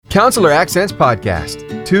Counselor Accents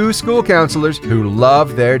Podcast. Two school counselors who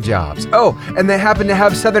love their jobs. Oh, and they happen to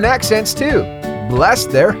have Southern accents too. Bless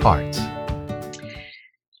their hearts.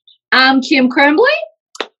 I'm Kim Crumbly.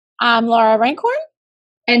 I'm Laura Rankhorn.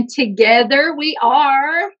 And together we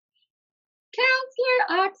are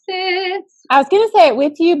Counselor Accents. I was going to say it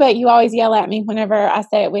with you, but you always yell at me whenever I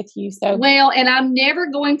say it with you. So well, and I'm never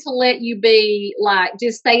going to let you be like,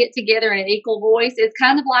 just say it together in an equal voice. It's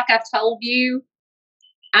kind of like I've told you,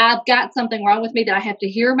 I've got something wrong with me that I have to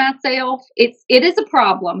hear myself. It is a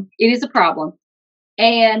problem. It is a problem.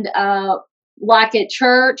 And like at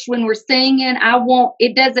church when we're singing,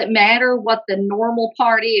 it doesn't matter what the normal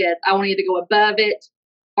part is. I want you to go above it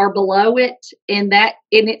or below it. And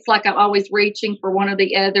it's like I'm always reaching for one or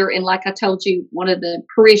the other. And like I told you, one of the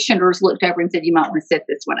parishioners looked over and said, you might want to set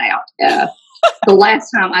this one out. The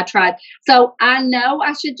last time I tried. So I know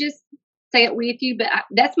I should just say it with you, but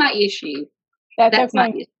that's my issue. That's okay. My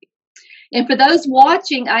issue. And for those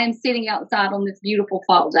watching, I am sitting outside on this beautiful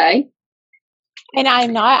fall day. And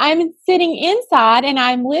I'm not. I'm sitting inside and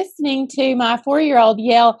I'm listening to my 4-year-old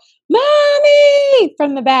yell, "Mommy!"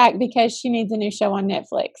 from the back because she needs a new show on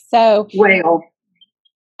Netflix. So, well,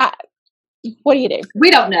 what do you do? We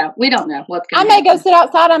don't know. We don't know what's going to happen. I may go sit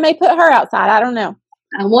outside. I may put her outside. I don't know.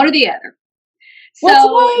 One or the other.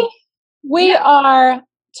 Well, today we are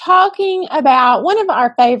talking about one of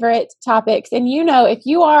our favorite topics. And if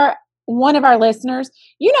you are one of our listeners,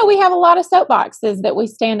 we have a lot of soapboxes that we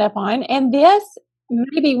stand up on. And this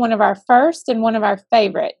may be one of our first and one of our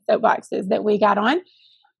favorite soapboxes that we got on.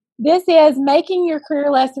 This is making your career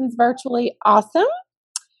lessons virtually awesome.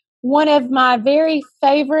 One of my very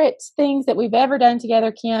favorite things that we've ever done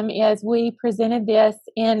together, Kim, is we presented this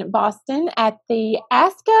in Boston at the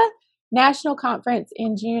ASCA National Conference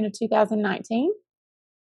in June of 2019.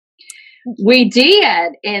 We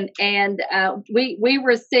did, and we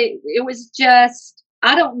received. It was just,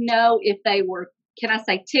 I don't know if they were, can I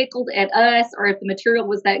say, tickled at us or if the material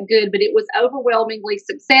was that good, but it was overwhelmingly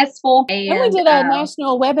successful. And we did a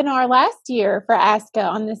national webinar last year for ASCA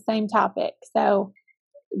on this same topic. So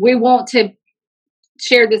we want to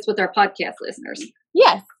share this with our podcast listeners.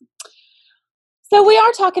 Yes. So we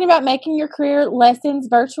are talking about making your career lessons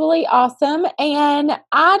virtually awesome, and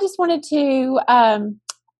I just wanted to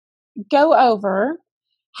go over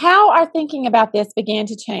how our thinking about this began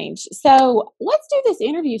to change. So let's do this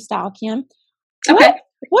interview style, Kim. Okay.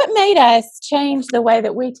 What made us change the way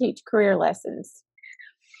that we teach career lessons?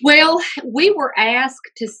 Well, we were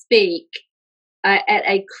asked to speak at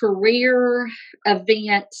a career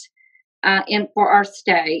event for our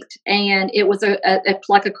state, and it was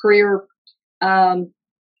like a career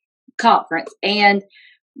conference, and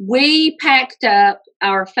we packed up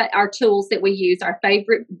our tools that we use, our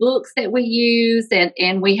favorite books that we use,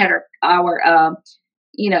 and we had our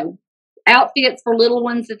outfits for little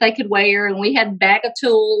ones that they could wear, and we had a bag of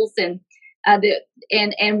tools, and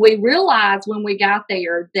we realized when we got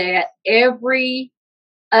there that every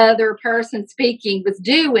other person speaking was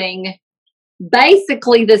doing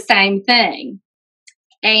basically the same thing.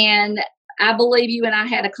 And I believe you and I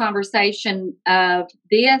had a conversation of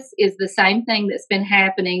this is the same thing that's been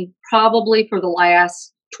happening probably for the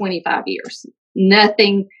last 25 years.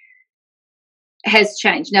 Nothing has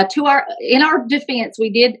changed. Now, in our defense, we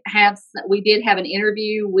did have an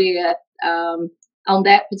interview with on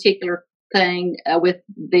that particular thing with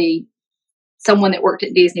someone that worked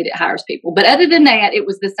at Disney that hires people. But other than that, it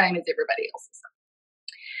was the same as everybody else's.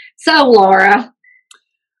 So, Laura,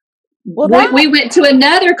 we went to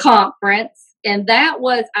another conference, and that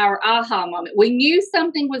was our aha moment. We knew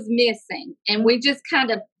something was missing, and we just kind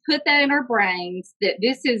of put that in our brains that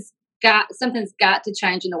something's got to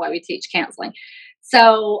change in the way we teach counseling.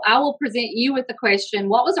 So I will present you with the question,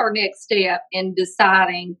 what was our next step in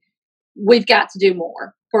deciding we've got to do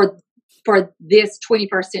more for this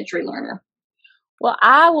 21st century learner? Well,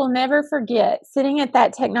 I will never forget sitting at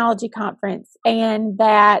that technology conference and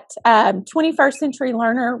that 21st century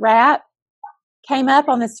learner rap came up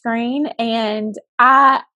on the screen, and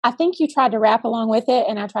I think you tried to rap along with it,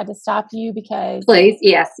 and I tried to stop you because please,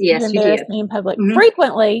 yes, you embarrassed did me in public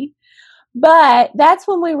frequently. But that's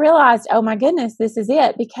when we realized, oh my goodness, this is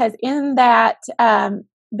it. Because in that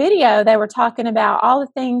video, they were talking about all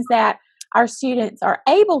the things that our students are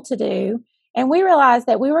able to do. And we realized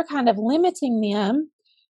that we were kind of limiting them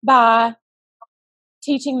by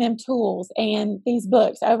teaching them tools and these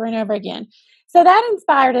books over and over again. So that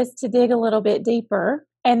inspired us to dig a little bit deeper.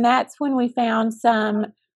 And that's when we found some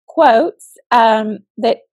quotes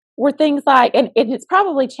that were things like, and it's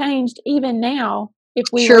probably changed even now if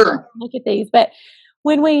we were to look at these. But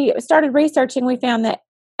when we started researching, we found that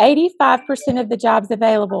 85% of the jobs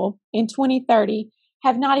available in 2030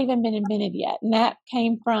 have not even been invented yet. And that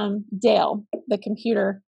came from Dell, the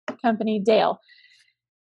computer company Dell.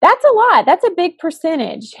 That's a lot. That's a big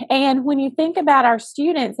percentage. And when you think about our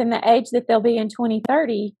students and the age that they'll be in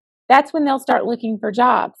 2030, that's when they'll start looking for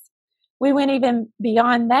jobs. We went even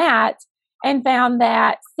beyond that and found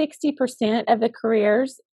that 60% of the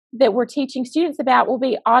careers that we're teaching students about will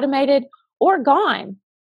be automated or gone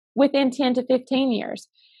within 10 to 15 years.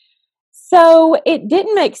 So it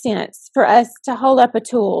didn't make sense for us to hold up a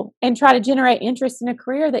tool and try to generate interest in a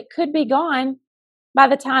career that could be gone by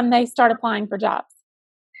the time they start applying for jobs.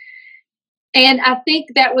 And I think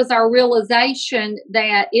that was our realization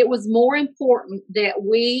that it was more important that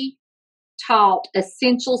we taught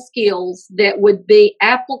essential skills that would be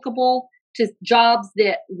applicable to jobs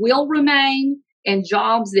that will remain and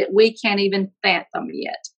jobs that we can't even fathom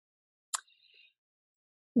yet.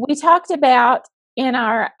 We talked about in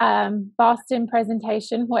our Boston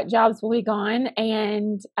presentation what jobs will be gone,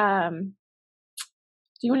 and do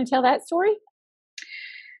you want to tell that story?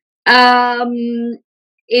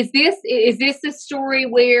 Is this the story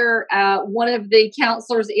where one of the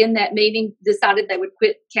counselors in that meeting decided they would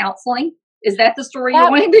quit counseling? Is that the story you're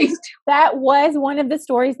wanting to? That was one of the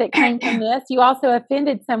stories that came from this. You also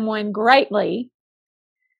offended someone greatly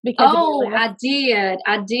because I did.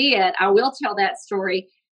 I will tell that story.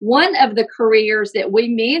 One of the careers that we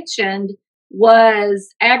mentioned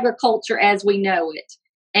was agriculture as we know it.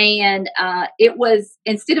 And it was,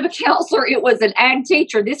 instead of a counselor, it was an ag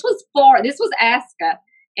teacher. This was ASCA.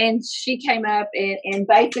 And she came up and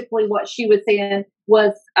basically what she was saying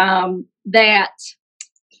was that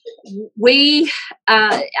we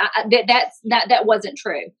that wasn't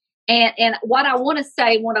true. And what I want to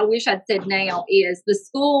say, what I wish I'd said now is the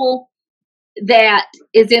school that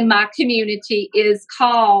is in my community is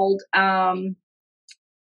called Aggies,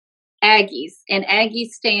 and Aggie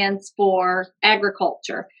stands for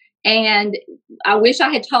agriculture. And I wish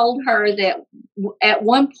I had told her that at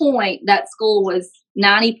one point that school was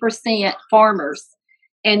 90% farmers.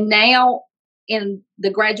 And now in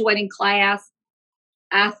the graduating class,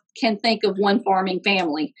 I can think of one farming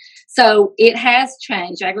family. So it has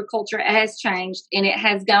changed. Agriculture has changed, and it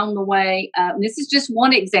has gone the way. This is just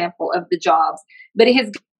one example of the jobs, but it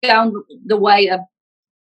has gone the way of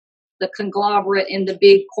the conglomerate and the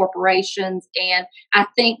big corporations. And I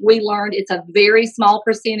think we learned it's a very small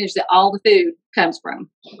percentage that all the food comes from.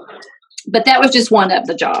 But that was just one of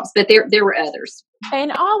the jobs, but there were others.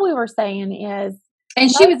 And all we were saying is, and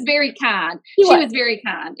she was very kind. She was very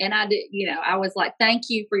kind. And I did, I was like, thank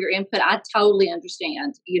you for your input. I totally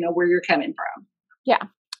understand, where you're coming from. Yeah.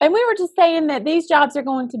 And we were just saying that these jobs are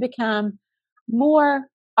going to become more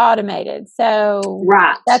automated. So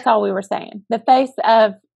right. That's all we were saying. The face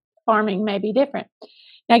of farming may be different.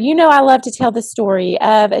 Now, I love to tell the story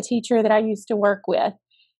of a teacher that I used to work with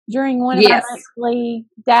during one of our monthly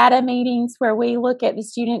data meetings where we look at the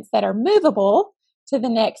students that are movable to the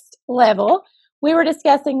next level. We were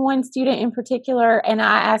discussing one student in particular, and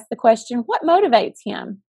I asked the question, what motivates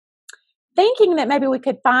him? Thinking that maybe we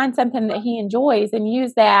could find something that he enjoys and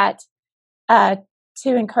use that to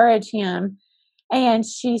encourage him. And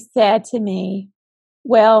she said to me,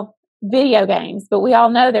 well, video games, but we all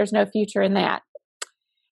know there's no future in that.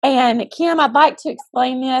 And Kim, I'd like to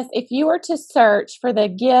explain this. If you were to search for the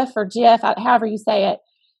GIF or GIF, however you say it,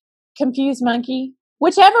 confused monkey,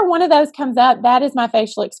 whichever one of those comes up, that is my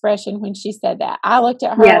facial expression when she said that. I looked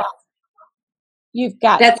at her like, you've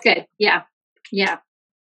got that's good. Yeah. Yeah.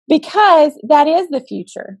 Because that is the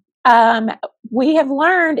future. We have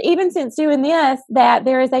learned, even since doing this, that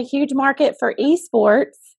there is a huge market for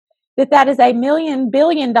esports, that is a $1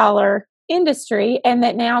 billion industry, and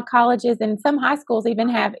that now colleges and some high schools even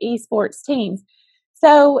have esports teams.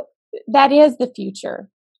 So that is the future.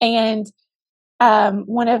 And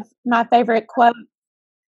one of my favorite quotes,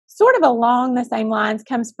 sort of along the same lines,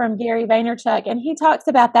 comes from Gary Vaynerchuk, and he talks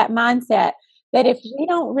about that mindset that if we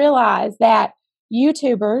don't realize that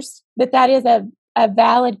YouTubers, that is a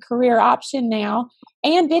valid career option now,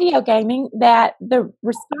 and video gaming, that the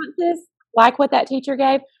responses, like what that teacher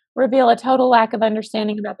gave, reveal a total lack of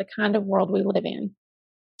understanding about the kind of world we live in.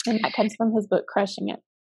 And that comes from his book, Crushing It.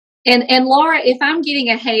 And Laura, if I'm getting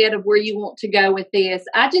ahead of where you want to go with this,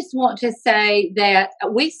 I just want to say that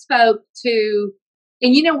we spoke to,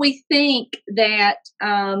 and we think that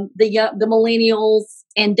the millennials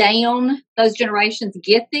and down, those generations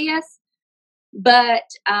get this. But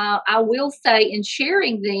I will say, in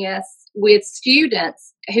sharing this with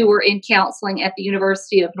students who were in counseling at the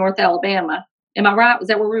University of North Alabama, am I right? Was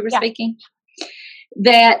that where we were speaking?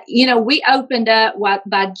 That, we opened up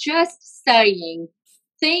by just saying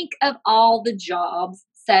think of all the jobs,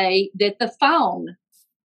 say, that the phone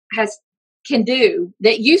can do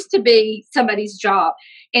that used to be somebody's job,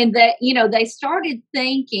 and that, they started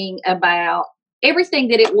thinking about everything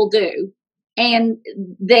that it will do, and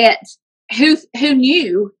that who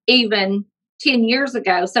knew even 10 years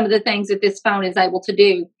ago some of the things that this phone is able to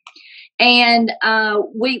do. And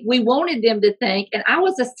we wanted them to think, and I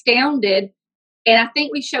was astounded. And I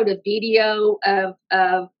think we showed a video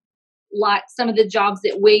of like some of the jobs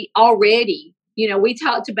that we already, we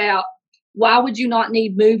talked about, why would you not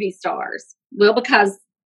need movie stars? Well, because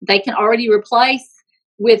they can already replace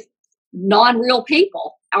with non-real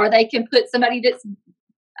people, or they can put somebody that's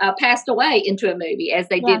passed away into a movie, as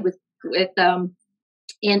they did with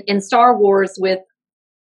in Star Wars with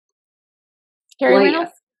Carrie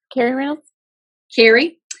Reynolds.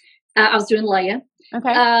 Carrie. I was doing Leia.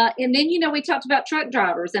 Okay. And then, we talked about truck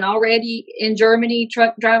drivers, and already in Germany,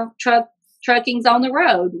 trucking's on the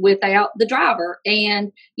road without the driver,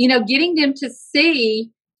 and, getting them to see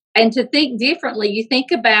and to think differently. You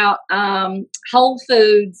think about Whole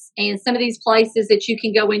Foods and some of these places that you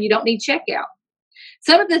can go in, you don't need checkout.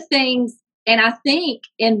 Some of the things, and I think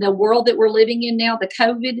in the world that we're living in now, the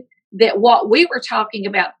COVID, that what we were talking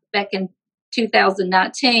about back in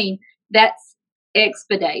 2019, that's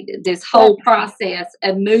expedited this whole process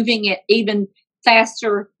of moving it even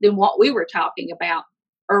faster than what we were talking about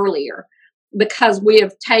earlier, because we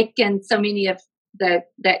have taken so many of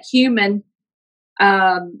that human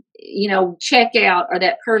checkout, or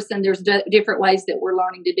that person. There's different ways that we're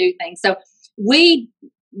learning to do things. So we,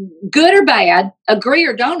 good or bad, agree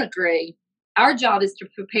or don't agree, our job is to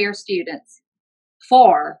prepare students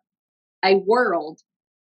for a world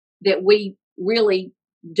that we really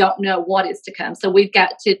don't know what is to come. So we've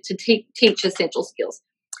got to teach essential skills.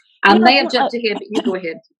 I may have jumped ahead, but you go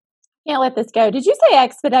ahead. Can't let this go. Did you say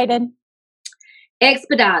expedited?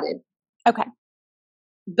 Expedited. Okay.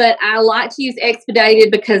 But I like to use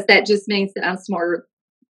expedited because that just means that I'm smarter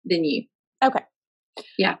than you. Okay.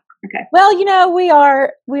 Yeah. Okay. Well,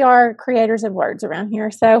 we are creators of words around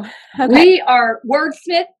here. So okay. We are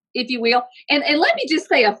wordsmith, if you will. And let me just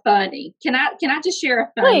say a funny. Can I just share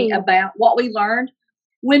a funny Please. About what we learned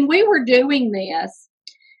when we were doing this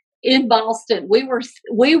in Boston? We were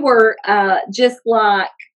just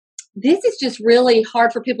like, this is just really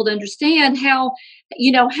hard for people to understand how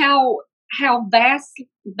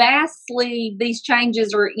vastly these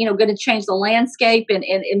changes are, going to change the landscape, and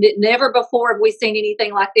never before have we seen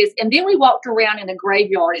anything like this. And then we walked around in a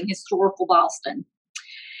graveyard in historical Boston,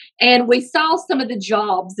 and we saw some of the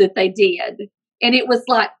jobs that they did, and it was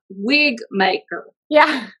like wig maker.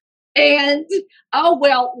 Yeah. And,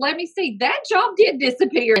 let me see, that job did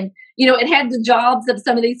disappear. And, it had the jobs of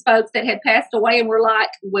some of these folks that had passed away, and we're like,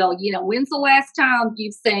 when's the last time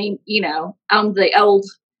you've seen, on the old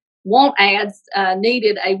want ads,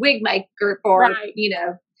 needed a wig maker for, right.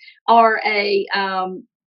 Or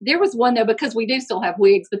there was one though, because we do still have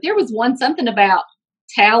wigs, but there was one, something about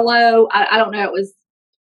tallow. I don't know.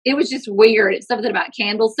 It was just weird. It's something about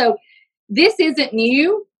candles. So this isn't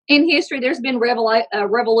new in history. There's been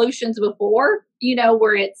revolutions before,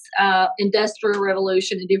 where it's industrial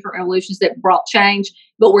revolution and different revolutions that brought change,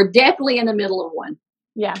 but we're definitely in the middle of one.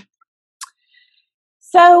 Yeah.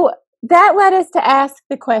 So that led us to ask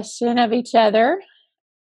the question of each other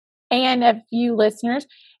and of you listeners: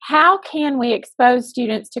 how can we expose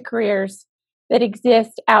students to careers that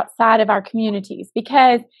exist outside of our communities?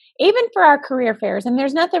 Because even for our career fairs, and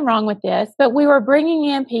there's nothing wrong with this, but we were bringing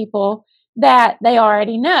in people that they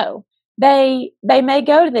already know. They may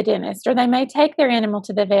go to the dentist, or they may take their animal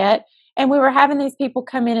to the vet, and we were having these people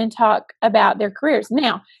come in and talk about their careers.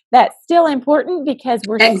 Now, that's still important because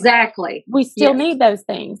we still need those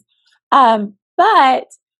things. But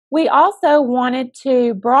we also wanted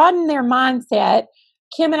to broaden their mindset.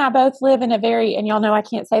 Kim and I both live in a very, and y'all know I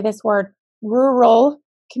can't say this word, rural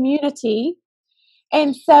community.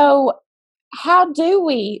 And so how do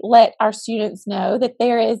we let our students know that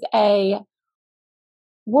there is a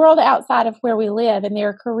world outside of where we live, and there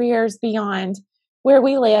are careers beyond where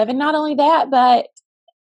we live? And not only that, but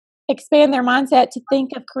expand their mindset to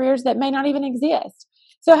think of careers that may not even exist.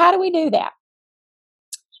 So how do we do that?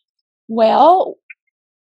 Well,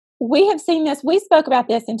 we have seen this. We spoke about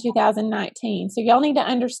this in 2019. So y'all need to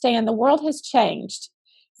understand the world has changed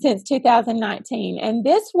since 2019. And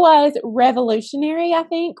this was revolutionary, I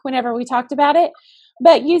think, whenever we talked about it.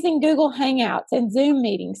 But using Google Hangouts and Zoom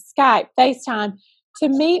meetings, Skype, FaceTime to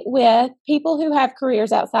meet with people who have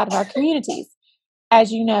careers outside of our communities.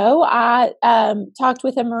 As you know, I talked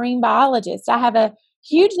with a marine biologist. I have a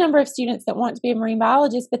huge number of students that want to be a marine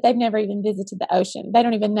biologist, but they've never even visited the ocean. They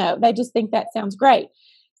don't even know. They just think that sounds great.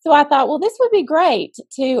 So I thought, well, this would be great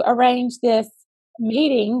to arrange this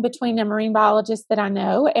meeting between a marine biologist that I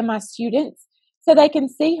know and my students so they can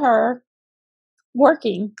see her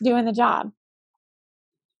working, doing the job.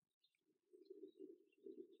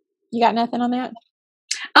 You got nothing on that?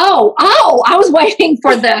 Oh, I was waiting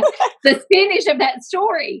for the finish of that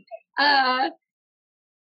story.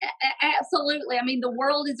 Absolutely. I mean, the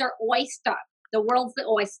world is our oyster. The world's the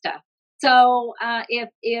oyster. So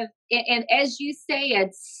and as you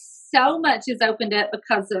said, so much has opened up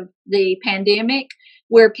because of the pandemic,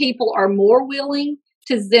 where people are more willing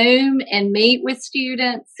to Zoom and meet with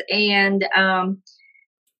students, and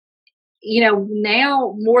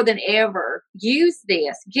now more than ever, use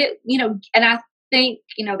this. And I think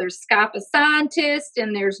there's Skype a Scientist,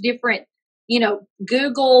 and there's different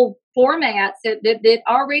Google formats that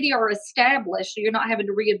already are established, so you're not having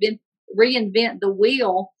to reinvent the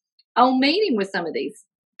wheel on meeting with some of these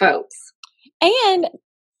folks. And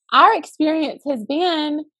our experience has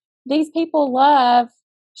been these people love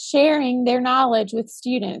sharing their knowledge with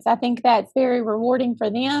students. I think that's very rewarding for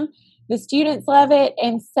them. The students love it.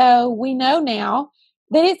 And so we know now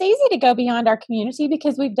that it's easy to go beyond our community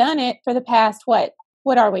because we've done it for the past, what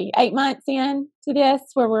are we, 8 months into this,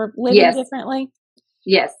 where we're living differently?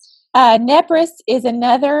 Yes. Nepris is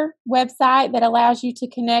another website that allows you to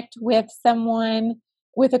connect with someone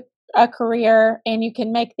with a career, and you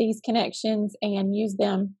can make these connections and use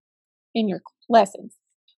them in your lessons.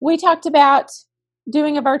 We talked about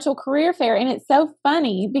doing a virtual career fair, and it's so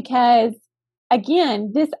funny because,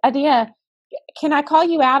 again, this idea, can I call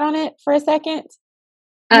you out on it for a second?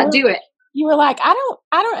 Do it. You were like, I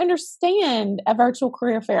don't understand a virtual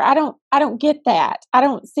career fair. I don't get that. I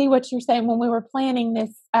don't see what you're saying. When we were planning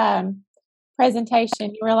this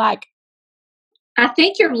presentation, you were like, I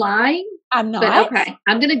think you're lying. I'm not. But okay,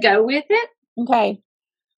 I'm going to go with it. Okay.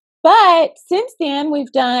 But since then,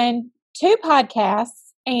 we've done 2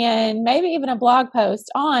 podcasts and maybe even a blog post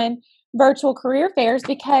on virtual career fairs,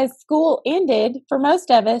 because school ended for most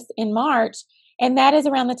of us in March. And that is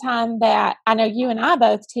around the time that I know you and I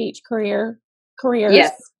both teach careers.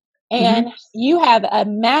 Yes. And you have a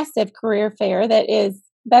massive career fair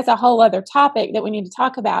that's a whole other topic that we need to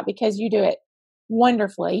talk about, because you do it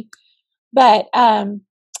wonderfully. But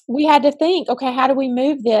we had to think, okay, how do we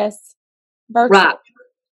move this virtual? Right.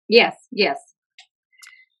 Yes.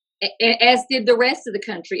 As did the rest of the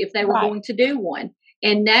country, if they were going to do one.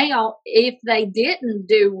 And now, if they didn't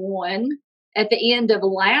do one at the end of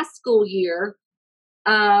last school year,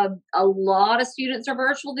 a lot of students are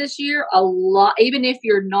virtual this year. A lot, even if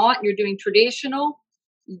you're doing traditional,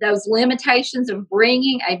 those limitations of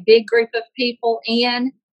bringing a big group of people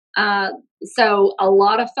in. So a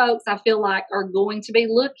lot of folks, I feel like, are going to be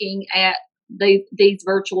looking at these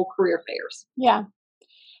virtual career fairs. Yeah.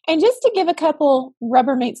 And just to give a couple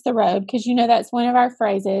rubber meets the road, because that's one of our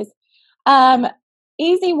phrases,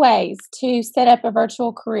 easy ways to set up a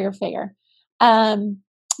virtual career fair.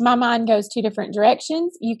 My mind goes 2 different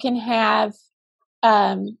directions. You can have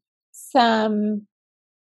some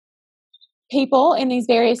people in these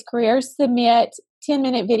various careers submit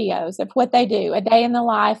 10-minute videos of what they do, a day in the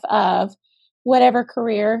life of whatever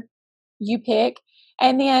career you pick,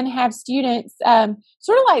 and then have students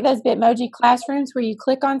sort of like those Bitmoji classrooms where you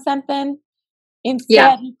click on something.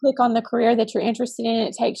 Instead, you click on the career that you're interested in,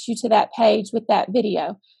 it takes you to that page with that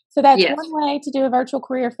video. So that's one way to do a virtual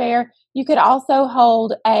career fair. You could also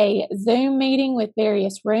hold a Zoom meeting with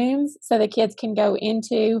various rooms so the kids can go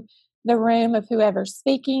into the room of whoever's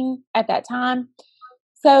speaking at that time.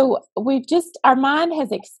 So our mind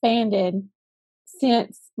has expanded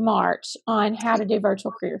since March on how to do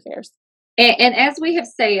virtual career fairs. And as we have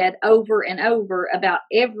said over and over about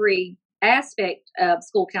every aspect of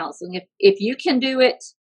school counseling, if you can do it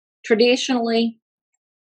traditionally,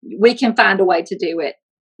 we can find a way to do it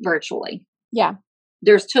virtually. Yeah.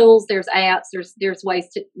 There's tools, there's apps, there's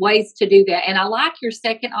ways to do that. And I like your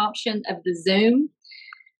second option of the Zoom,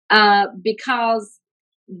 because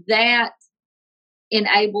that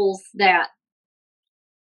enables that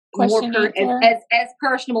more as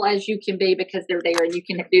personable as you can be, because they're there and you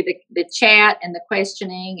can do the chat and the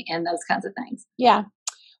questioning and those kinds of things. Yeah.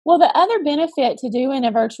 Well, the other benefit to doing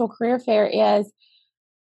a virtual career fair is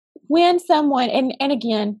when someone, and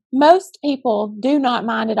again, most people do not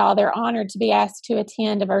mind at all. They're honored to be asked to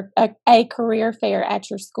attend a career fair at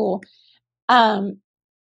your school. But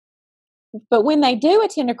when they do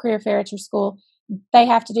attend a career fair at your school, they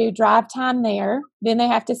have to do drive time there. Then they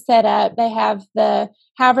have to set up. They have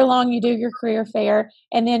however long you do your career fair,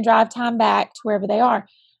 and then drive time back to wherever they are.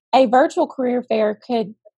 A virtual career fair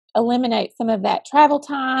could eliminate some of that travel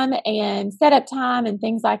time and setup time and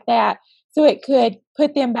things like that. So it could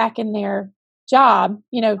put them back in their job,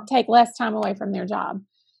 take less time away from their job.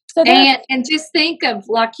 So and just think of,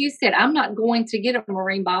 like you said, I'm not going to get a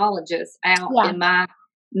marine biologist out in my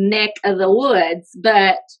neck of the woods,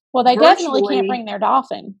 but they definitely can't bring their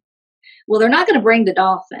dolphin. Well, they're not going to bring the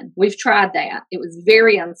dolphin. We've tried that. It was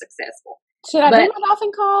very unsuccessful. Should I do my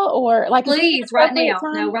dolphin call, or please right now?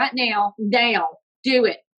 Time? No, right now, do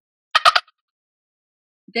it.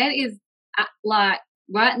 That is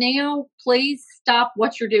right now. Please stop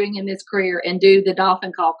what you're doing in this career and do the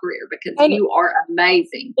dolphin call career, because you are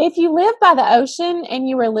amazing. If you live by the ocean and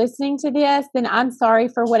you were listening to this, then I'm sorry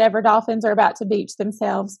for whatever dolphins are about to beach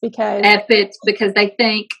themselves, because they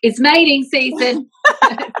think it's mating season.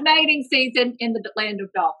 It's mating season in the land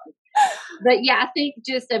of dolphins. But yeah, I think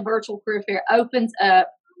just a virtual career fair opens up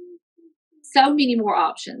so many more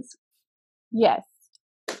options. Yes.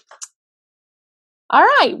 All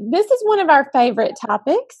right. This is one of our favorite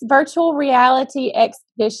topics, virtual reality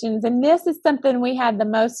expeditions. And this is something we had the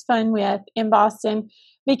most fun with in Boston,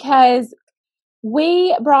 because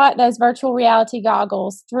we brought those virtual reality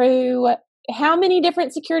goggles through how many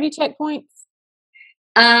different security checkpoints?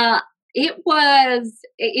 It was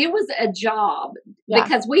a job,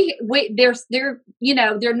 because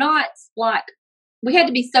they're not like, we had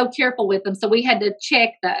to be so careful with them. So we had to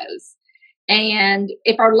check those. And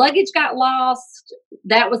if our luggage got lost,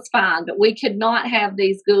 that was fine, but we could not have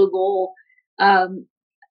these Google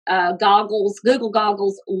goggles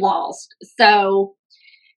lost. So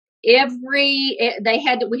we had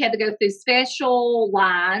to go through special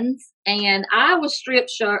lines, and I was strip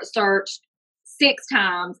searched 6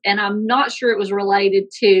 times, and I'm not sure it was related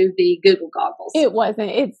to the Google goggles. It wasn't.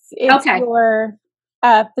 It's okay. Your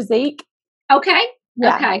physique. Okay.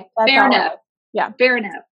 Yeah, okay. Fair enough. Yeah. Fair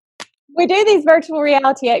enough. We do these virtual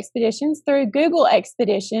reality expeditions through Google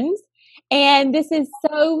Expeditions, and this is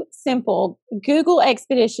so simple. Google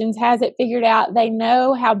Expeditions has it figured out. They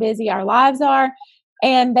know how busy our lives are,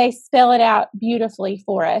 and they spell it out beautifully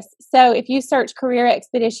for us. So if you search career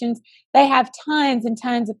expeditions, they have tons and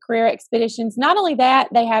tons of career expeditions. Not only that,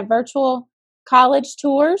 they have virtual college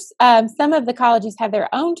tours. Some of the colleges have their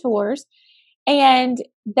own tours, and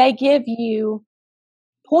they give you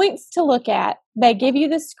points to look at. They give you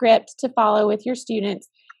the script to follow with your students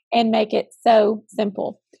and make it so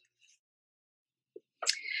simple.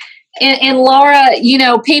 And Laura,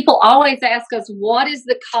 people always ask us, what is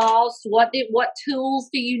the cost? What tools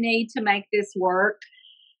do you need to make this work?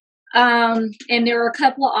 And there are a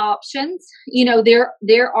couple of options. There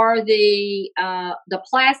are the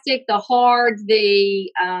plastic, the hard,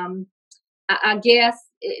 I guess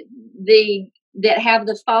that have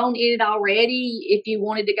the phone in it already, if you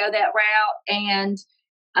wanted to go that route. And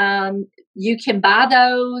you can buy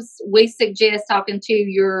those. We suggest talking to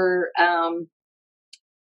your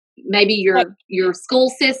maybe your school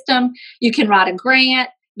system. You can write a grant.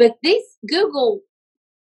 But these Google,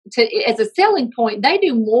 as a selling point, they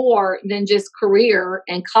do more than just career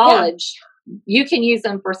and college. Yeah. You can use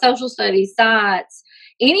them for social studies, science,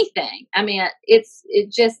 anything. I mean,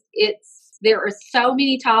 there are so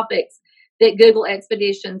many topics that Google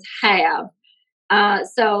Expeditions have.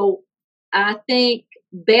 So I think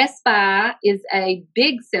Best Buy is a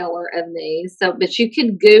big seller of these. But you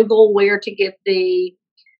can Google where to get the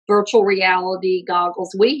virtual reality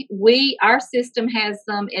goggles. Our system has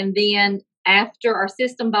them, and then after our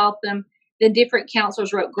system bought them, the different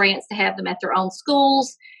counselors wrote grants to have them at their own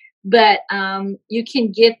schools. But you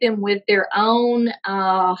can get them with their own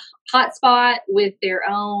hotspot, with their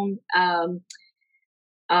own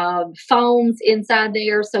phones inside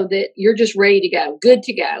there, so that you're just ready to go, good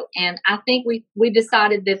to go. And I think we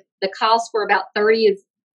decided that the cost for about 30 is,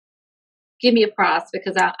 give me a price,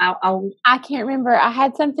 because I can't remember. I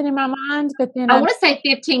had something in my mind, but then I want to say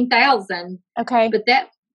 15,000. Okay, but that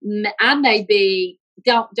I may be.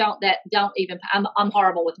 Don't even. I'm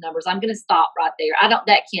horrible with numbers. I'm going to stop right there.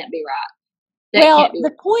 That can't be right.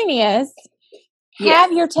 The point is,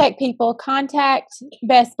 have your tech people contact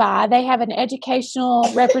Best Buy. They have an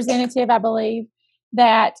educational representative, I believe,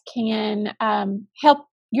 that can help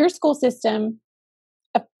your school system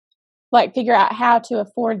figure out how to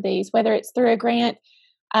afford these, whether it's through a grant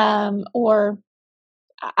or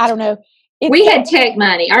I don't know. We had tech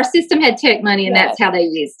money. Our system had tech money, and that's how they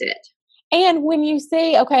used it. And when you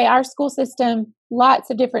see, our school system, lots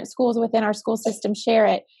of different schools within our school system share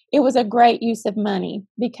it. It was a great use of money,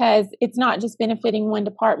 because it's not just benefiting one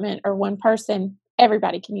department or one person.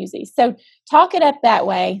 Everybody can use these. So talk it up that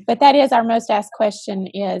way. But that is our most asked question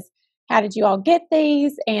is, how did you all get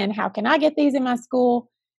these? And how can I get these in my school?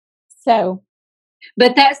 So.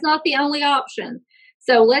 But that's not the only option.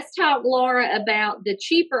 So let's talk, Laura, about the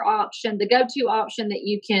cheaper option, the go-to option that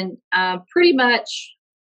you can pretty much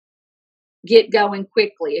get going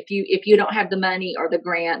quickly if you don't have the money or the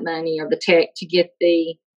grant money or the tech to get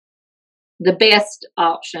the best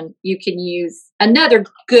option. You can use another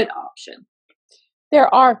good option.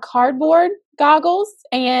 There are cardboard goggles,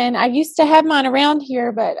 and I used to have mine around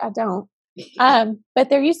here, but I don't. But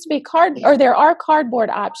there used to be there are cardboard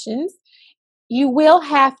options. You will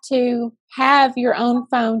have to have your own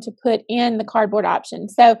phone to put in the cardboard option.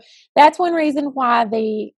 So that's one reason why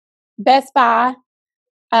the Best Buy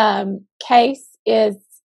case is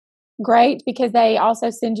great, because they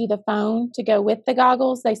also send you the phone to go with the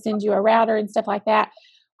goggles. They send you a router and stuff like that.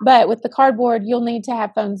 But with the cardboard, you'll need to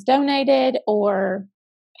have phones donated, or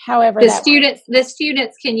however the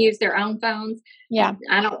students can use their own phones. Yeah.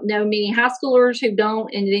 I don't know many high schoolers who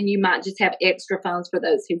don't, and then you might just have extra phones for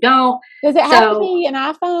those who don't. Does it have to be an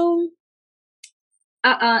iPhone?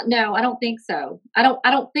 No, I don't think so. I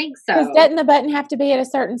don't think so. Doesn't the button have to be at a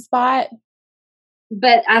certain spot?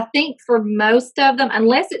 But I think for most of them,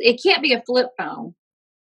 unless it can't be a flip phone.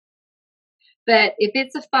 But if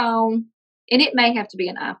it's a phone, and it may have to be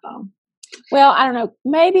an iPhone. Well, I don't know.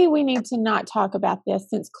 Maybe we need to not talk about this,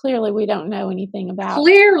 since clearly we don't know anything about.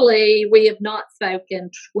 Clearly, we have not spoken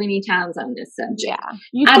 20 times on this subject.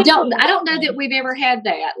 Yeah, I don't know that we've ever had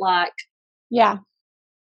that. Like, yeah.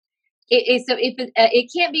 So if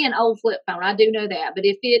it can't be an old flip phone, I do know that. But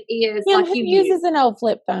if it is, like who uses an old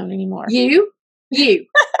flip phone anymore? You, the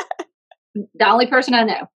only person I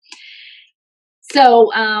know.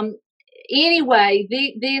 So anyway,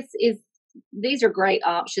 these are great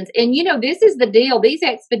options. And this is the deal. These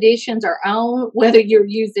expeditions are on whether you're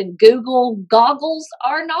using Google goggles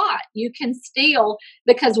or not. You can still,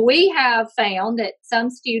 because we have found that some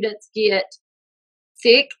students get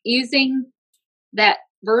sick using that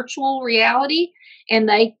virtual reality, and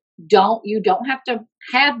you don't have to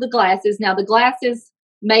have the glasses. Now the glasses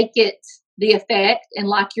make it the effect, and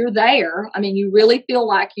like you're there. I mean, you really feel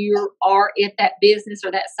like you are at that business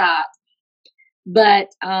or that site. But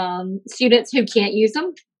students who can't use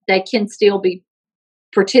them, they can still be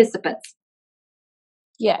participants.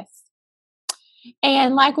 Yes.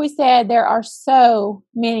 And like we said, there are so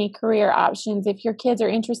many career options. If your kids are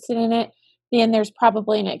interested in it, then there's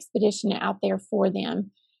probably an expedition out there for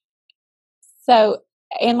them. So,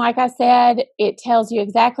 and like I said, it tells you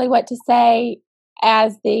exactly what to say.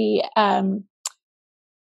 As the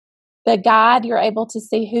guide, you're able to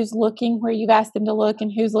see who's looking where you've asked them to look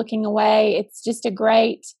and who's looking away. It's just a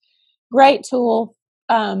great tool.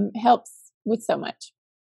 Helps with so much.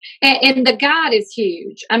 And the guide is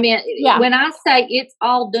huge. I mean, when I say it's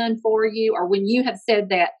all done for you, or when you have said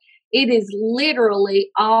that, it is literally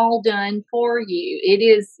all done for you. It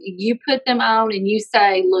is, you put them on and you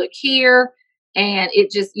say, look here, and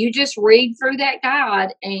you just read through that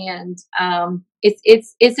guide, and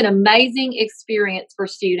it's an amazing experience for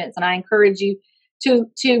students. And I encourage you to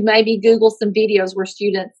maybe Google some videos where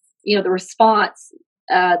students, the response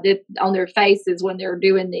that on their faces when they're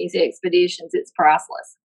doing these expeditions, it's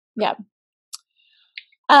priceless. Yeah.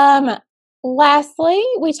 Lastly,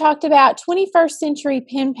 we talked about 21st century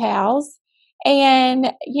pen pals.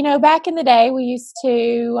 And, back in the day, we used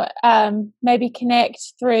to maybe connect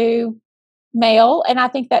through mail. And I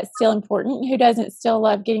think that's still important. Who doesn't still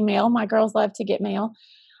love getting mail? My girls love to get mail.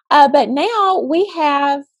 But now we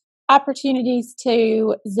have opportunities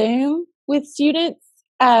to Zoom with students,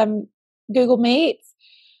 Google Meets.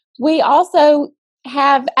 We also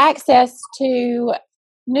have access to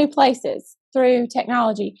new places through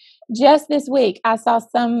technology. Just this week, I saw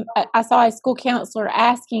a school counselor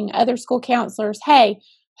asking other school counselors, hey,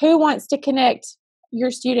 who wants to connect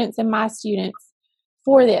your students and my students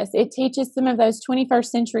for this? It teaches some of those 21st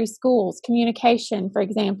century schools, communication, for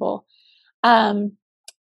example, and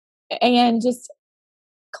just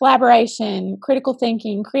collaboration, critical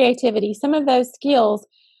thinking, creativity. Some of those skills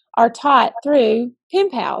are taught through pen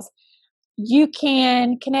pals. You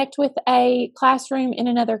can connect with a classroom in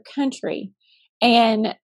another country.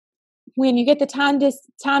 And when you get the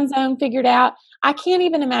time zone figured out, I can't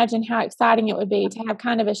even imagine how exciting it would be to have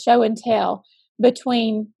kind of a show and tell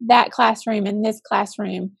between that classroom and this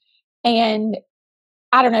classroom. And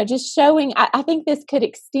I don't know, just showing, I think this could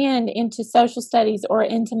extend into social studies or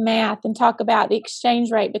into math, and talk about the exchange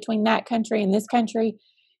rate between that country and this country,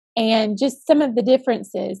 and just some of the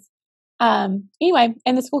differences. Anyway,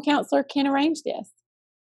 and the school counselor can arrange this.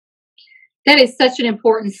 That is such an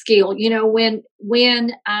important skill. When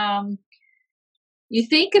you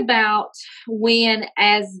think about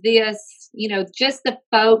as this, just the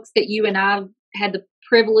folks that you and I had the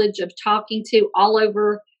privilege of talking to all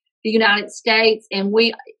over the United States, and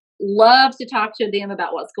we love to talk to them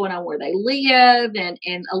about what's going on where they live, and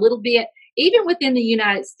a little bit even within the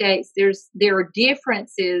United States there are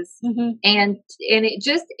differences, and it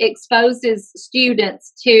just exposes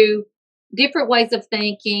students to different ways of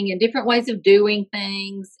thinking and different ways of doing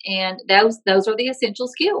things, and those are the essential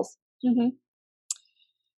skills.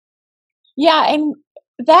 Yeah, and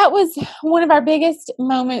that was one of our biggest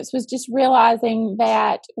moments, was just realizing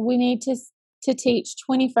that we need to teach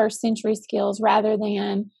 21st century skills rather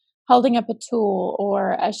than holding up a tool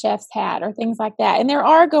or a chef's hat or things like that. And there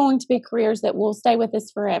are going to be careers that will stay with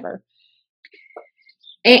us forever.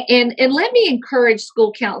 And let me encourage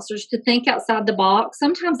school counselors to think outside the box.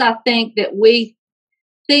 Sometimes I think that we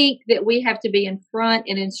have to be in front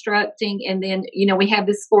and instructing, and then we have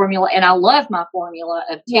this formula, and I love my formula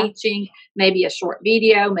of teaching, maybe a short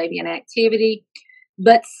video, maybe an activity,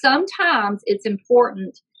 but sometimes it's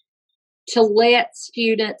important to let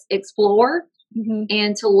students explore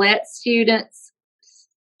and to let students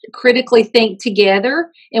critically think together.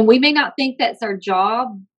 And we may not think that's our job,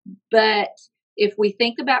 but if we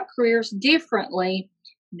think about careers differently,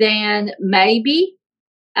 then maybe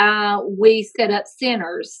we set up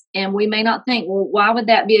centers, and we may not think, well, why would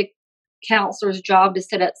that be a counselor's job to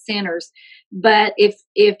set up centers? But if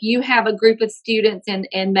you have a group of students, and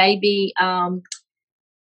maybe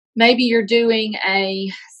you're doing a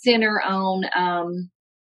center on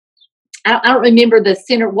I don't remember the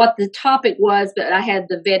center, what the topic was, but I had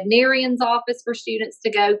the veterinarian's office for students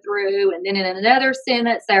to go through. And then in another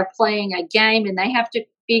sentence, they're playing a game, and they have to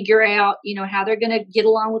figure out, how they're going to get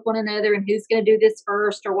along with one another and who's going to do this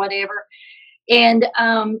first or whatever. And,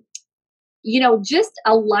 just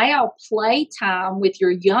allow play time with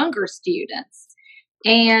your younger students,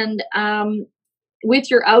 and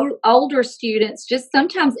with your older students, just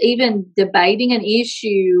sometimes even debating an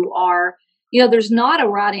issue, or there's not a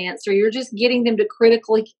right answer. You're just getting them to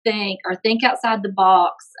critically think, or think outside the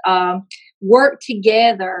box, work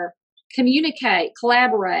together, communicate,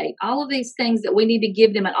 collaborate, all of these things that we need to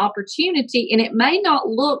give them an opportunity. And it may not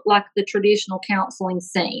look like the traditional counseling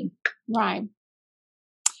scene. Right.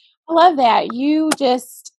 I love that. You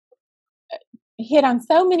just hit on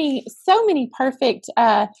so many perfect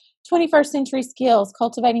 21st century skills,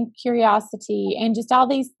 cultivating curiosity, and just all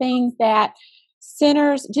these things that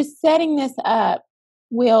centers, just setting this up,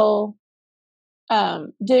 will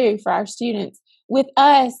do for our students. With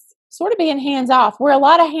us sort of being hands-off, we're a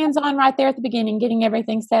lot of hands-on right there at the beginning, getting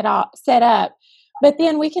everything set up, but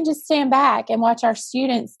then we can just stand back and watch our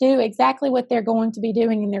students do exactly what they're going to be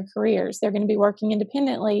doing in their careers. They're going to be working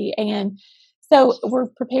independently, and so we're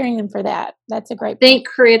preparing them for that. That's a great point. Think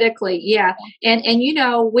critically, yeah. And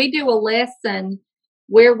we do a lesson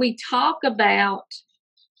where we talk about,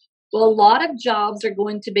 well, a lot of jobs are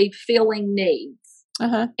going to be filling needs.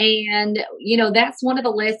 And, that's one of the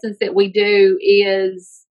lessons that we do,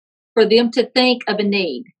 is for them to think of a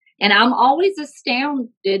need. And I'm always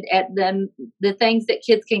astounded at the things that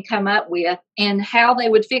kids can come up with and how they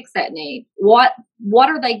would fix that need. What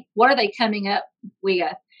are they coming up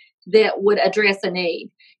with that would address a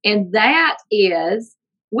need? And that is,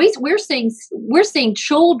 we're seeing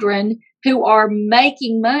children who are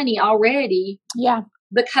making money already. Yeah.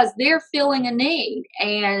 Because they're filling a need,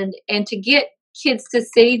 and to get kids to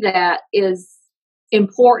see that is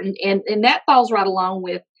important, and that falls right along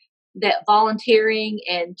with that volunteering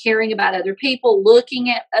and caring about other people, looking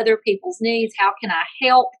at other people's needs. How can I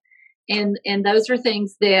help? And those are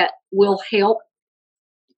things that will help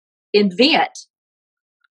invent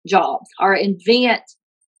jobs, or invent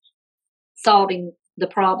solving the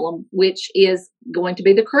problem, which is going to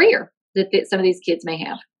be the career that some of these kids may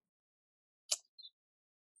have.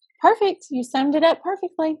 Perfect. You summed it up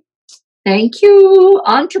perfectly. Thank you.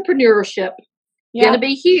 Entrepreneurship. Going to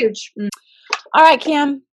be huge. All right,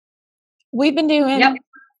 Kim. We've been doing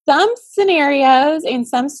some scenarios and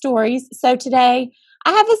some stories. So today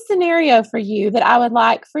I have a scenario for you that I would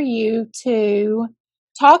like for you to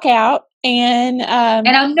talk out. And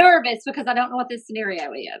I'm nervous because I don't know what this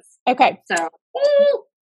scenario is. Okay. So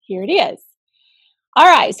here it is. All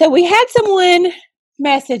right. So we had someone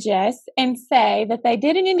message us and say that they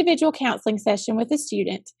did an individual counseling session with a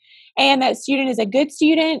student, and that student is a good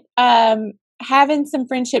student, having some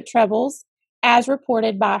friendship troubles as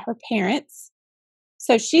reported by her parents.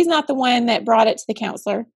 So she's not the one that brought it to the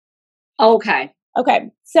counselor. Okay.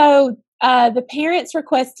 So the parents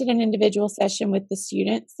requested an individual session with the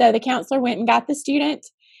student. So the counselor went and got the student,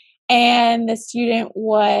 and the student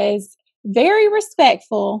was very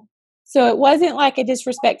respectful. So it wasn't like a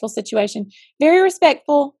disrespectful situation. Very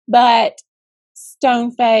respectful, but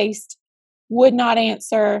stone-faced, would not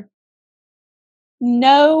answer,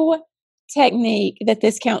 no technique that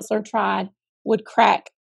this counselor tried would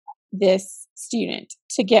crack this student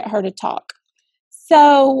to get her to talk.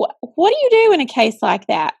 So what do you do in a case like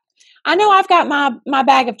that? I know I've got my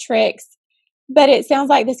bag of tricks, but it sounds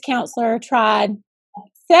like this counselor tried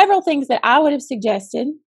several things that I would have suggested.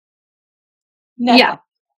 Nothing. Yeah.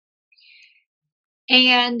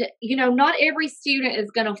 And, not every student is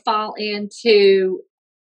going to fall into,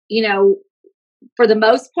 for the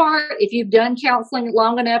most part, if you've done counseling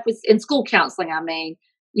long enough, in school counseling,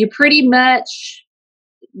 you pretty much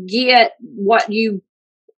get what you're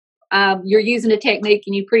using a technique,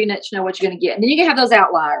 and you pretty much know what you're going to get. And then you can have those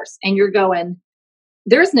outliers, and you're going,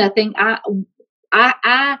 there's nothing.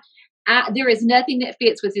 There is nothing that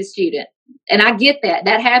fits with this student. And I get that.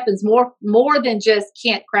 That happens more than just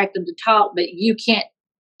can't crack them to talk, but you can't,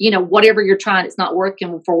 whatever you're trying, it's not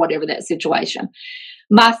working for whatever that situation.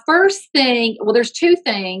 My first thing, there's two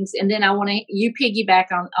things, and then I want you piggyback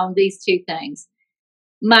on these two things.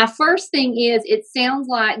 My first thing is, it sounds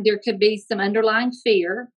like there could be some underlying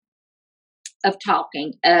fear of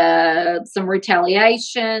talking, some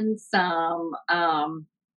retaliation,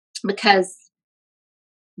 because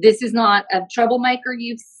this is not a troublemaker,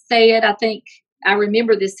 you've said. I think I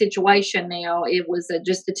remember this situation now. It was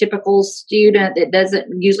just a typical student that doesn't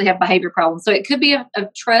usually have behavior problems. So it could be a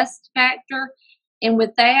trust factor. And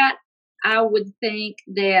with that, I would think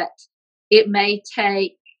that it may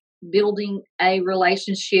take building a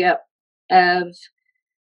relationship of,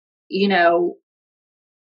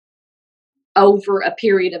 over a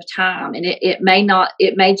period of time. And it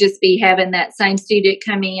may just be having that same student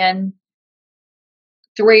come in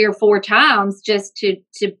 3 or 4 times just to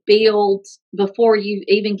build before you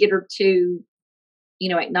even get her to,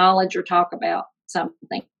 acknowledge or talk about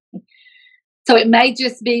something. So it may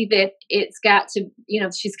just be that it's got to,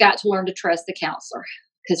 she's got to learn to trust the counselor,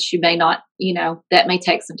 because she may not, that may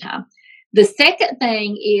take some time. The second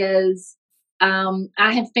thing is, I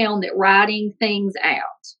have found that writing things out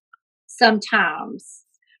sometimes.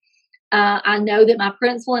 I know that my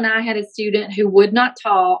principal and I had a student who would not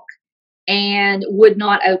talk and would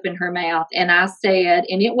not open her mouth. And I said,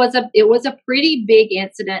 and it was a pretty big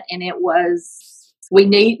incident, and it was, we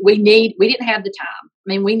didn't have the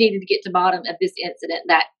time. We needed to get to the bottom of this incident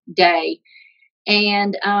that day.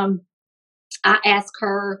 And I asked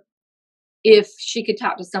her if she could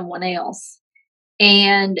talk to someone else.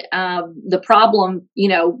 And the problem,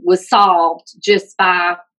 was solved just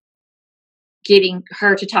by getting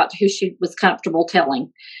her to talk to who she was comfortable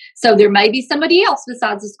telling. So there may be somebody else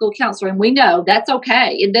besides the school counselor, and we know that's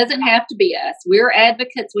okay. It doesn't have to be us. We're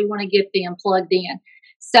advocates. We want to get them plugged in.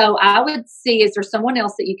 So I would see, is there someone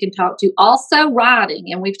else that you can talk to? Also writing,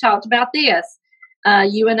 and we've talked about this.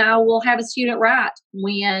 You and I will have a student write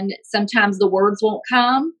when sometimes the words won't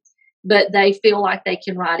come, but they feel like they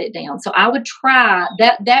can write it down. So I would try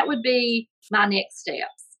that. That would be my next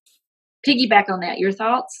steps. Piggyback on that. Your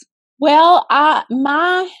thoughts? Well,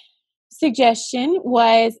 my suggestion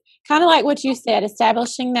was kind of like what you said,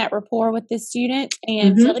 establishing that rapport with the student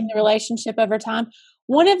and building the relationship over time.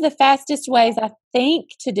 One of the fastest ways I think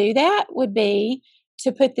to do that would be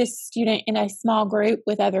to put this student in a small group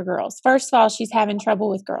with other girls. First of all, she's having trouble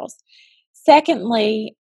with girls.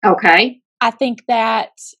 Secondly, okay, I think that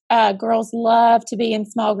girls love to be in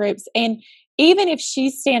small groups. And even if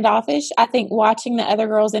she's standoffish, I think watching the other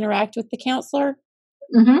girls interact with the counselor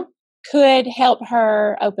could help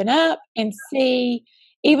her open up and see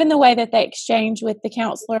even the way that they exchange with the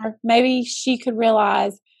counselor. Maybe she could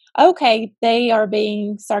realize, okay, they are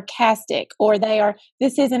being sarcastic, or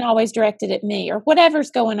this isn't always directed at me, or whatever's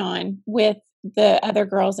going on with the other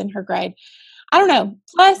girls in her grade. I don't know.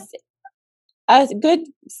 Plus, a good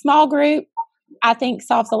small group, I think,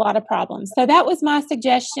 solves a lot of problems. So that was my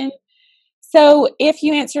suggestion. So if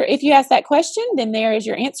you ask that question, then there is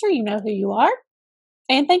your answer. You know who you are.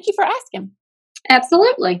 And thank you for asking.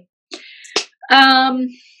 Absolutely.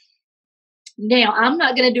 Now, I'm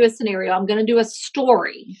not going to do a scenario. I'm going to do a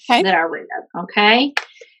story that I read. Okay.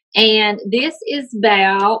 And this is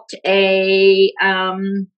about a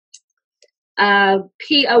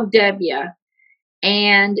POW.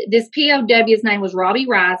 And this POW's name was Robbie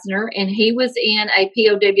Reisner, and he was in a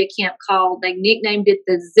POW camp they nicknamed it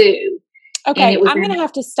the Zoo. Okay, I'm going to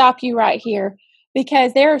have to stop you right here,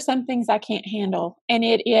 because there are some things I can't handle, and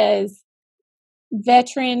it is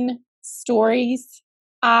veteran stories.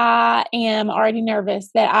 I am already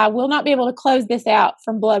nervous that I will not be able to close this out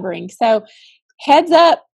from blubbering. So heads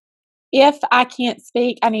up, if I can't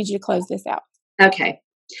speak, I need you to close this out. Okay.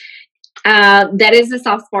 That is a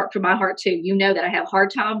soft spot for my heart too. You know that I have a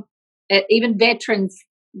hard time, even veterans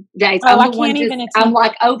days. Oh, I'm I the one can't even I'm attempt.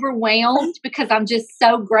 like overwhelmed because I'm just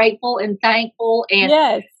so grateful and thankful. And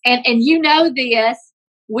Yes. and you know this.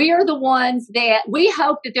 We are the ones that we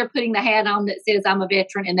hope that they're putting the hat on that says I'm a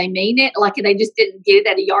veteran and they mean it. Like they just didn't get it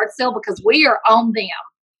at a yard sale, because we are on them.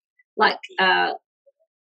 Like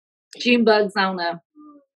June bugs on a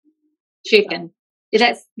chicken.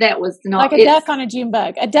 That was not like a duck on a June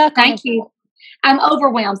bug. A duck on a. Thank you. I'm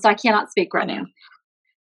overwhelmed, so I cannot speak right now.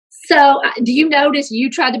 So, do you notice you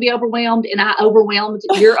tried to be overwhelmed, and I overwhelmed?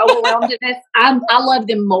 You're overwhelmed in this. I love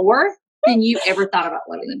them more than you ever thought about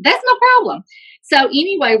loving them. That's no problem. So,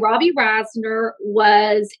 anyway, Robbie Reisner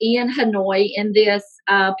was in Hanoi in this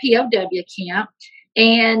POW camp.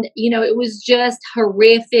 And, it was just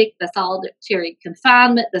horrific. The solitary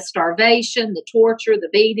confinement, the starvation, the torture, the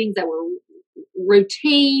beatings that were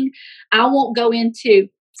routine. I won't go into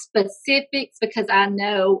specifics because I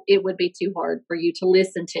know it would be too hard for you to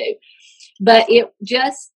listen to. But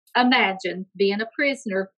just imagine being a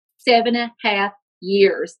prisoner 7.5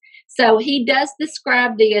 years. So he does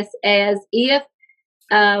describe this as if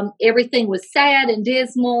everything was sad and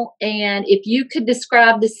dismal, and if you could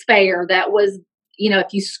describe despair, that was,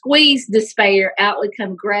 if you squeeze despair out, would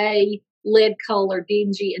come gray, lead color,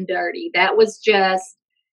 dingy, and dirty. That was just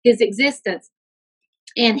his existence.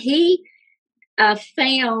 And he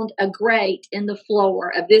found a grate in the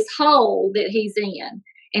floor of this hole that he's in.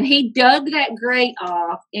 And he dug that grate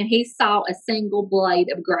off, and he saw a single blade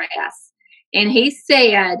of grass. And he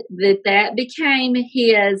said that became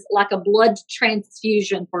his, like a blood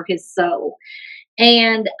transfusion for his soul.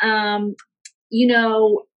 And,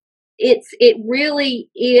 it really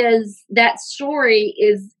is, that story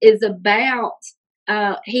is about,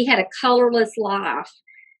 he had a colorless life,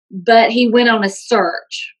 but he went on a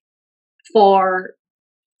search for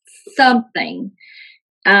something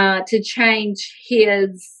to change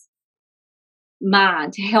his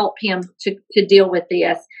mind, to help him to deal with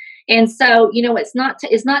this. And so, it's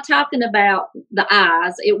not talking about the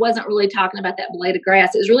eyes. It wasn't really talking about that blade of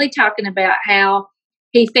grass. It was really talking about how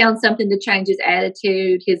he found something to change his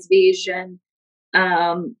attitude, his vision,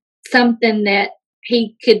 something that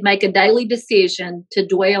he could make a daily decision to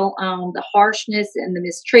dwell on the harshness and the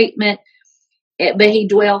mistreatment, but he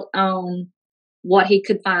dwelt on what he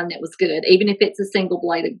could find that was good, even if it's a single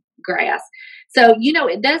blade of grass. So,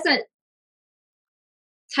 it doesn't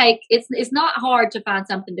take, it's not hard to find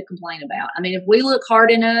something to complain about. I mean, if we look hard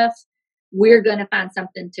enough, we're going to find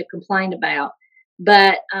something to complain about.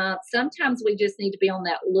 But sometimes we just need to be on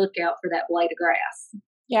that lookout for that blade of grass.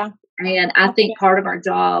 Yeah. And I think part of our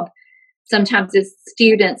job sometimes is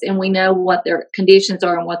students, and we know what their conditions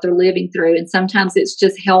are and what they're living through. And sometimes it's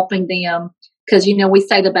just helping them, because, we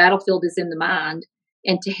say the battlefield is in the mind,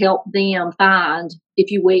 and to help them find, if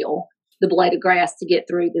you will, the blade of grass to get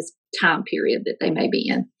through this time period that they may be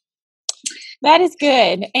in. That is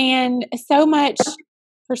good. And so much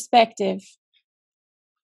perspective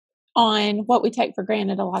on what we take for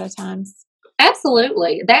granted a lot of times.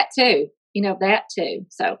 Absolutely. That too. That too.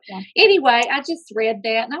 So anyway, I just read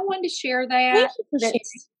that and I wanted to share that.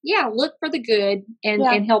 Look for the good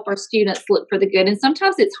and help our students look for the good. And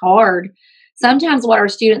sometimes it's hard. Sometimes what our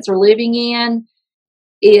students are living in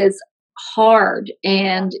is hard,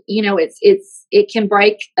 and it can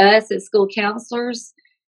break us as school counselors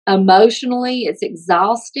emotionally. It's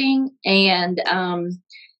exhausting, and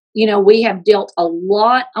we have dealt a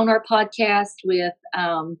lot on our podcast with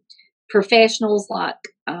professionals like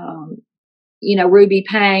Ruby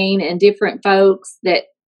Payne and different folks that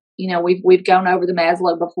we've gone over the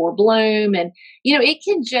Maslow before Bloom, and it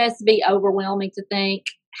can just be overwhelming to think,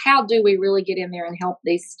 how do we really get in there and help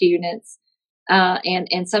these students?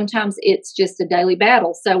 And sometimes it's just a daily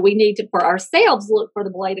battle. So we need to, for ourselves, look for the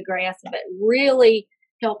blade of grass, but really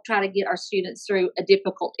help try to get our students through a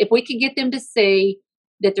difficult, if we could get them to see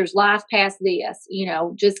that there's life past this,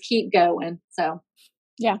 just keep going. So,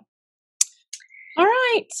 yeah. All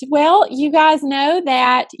right. Well, you guys know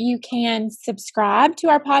that you can subscribe to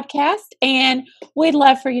our podcast, and we'd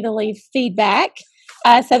love for you to leave feedback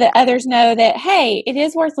so that others know that, hey, it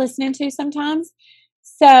is worth listening to sometimes.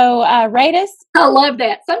 So rate us. I love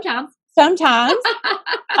that. Sometimes.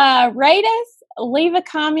 Rate us, leave a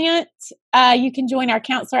comment. You can join our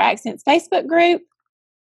Counselor Accents Facebook group.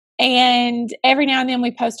 And every now and then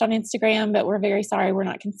we post on Instagram, but we're very sorry we're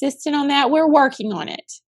not consistent on that. We're working on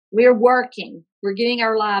it. We're working. We're getting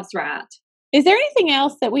our lives right. Is there anything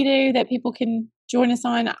else that we do that people can join us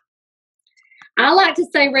on? I like to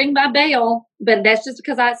say ring my bell, but that's just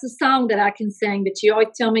because it's a song that I can sing. But you always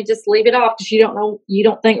tell me just leave it off because you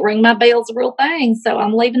don't think ring my bell's a real thing. So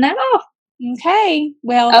I'm leaving that off. Okay.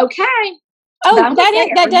 Well. Okay. Oh,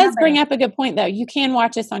 that does bring up a good point, though. You can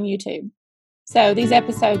watch us on YouTube. So these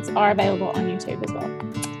episodes are available on YouTube as well.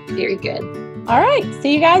 Very good. All right.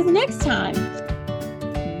 See you guys next time.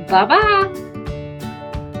 Bye-bye.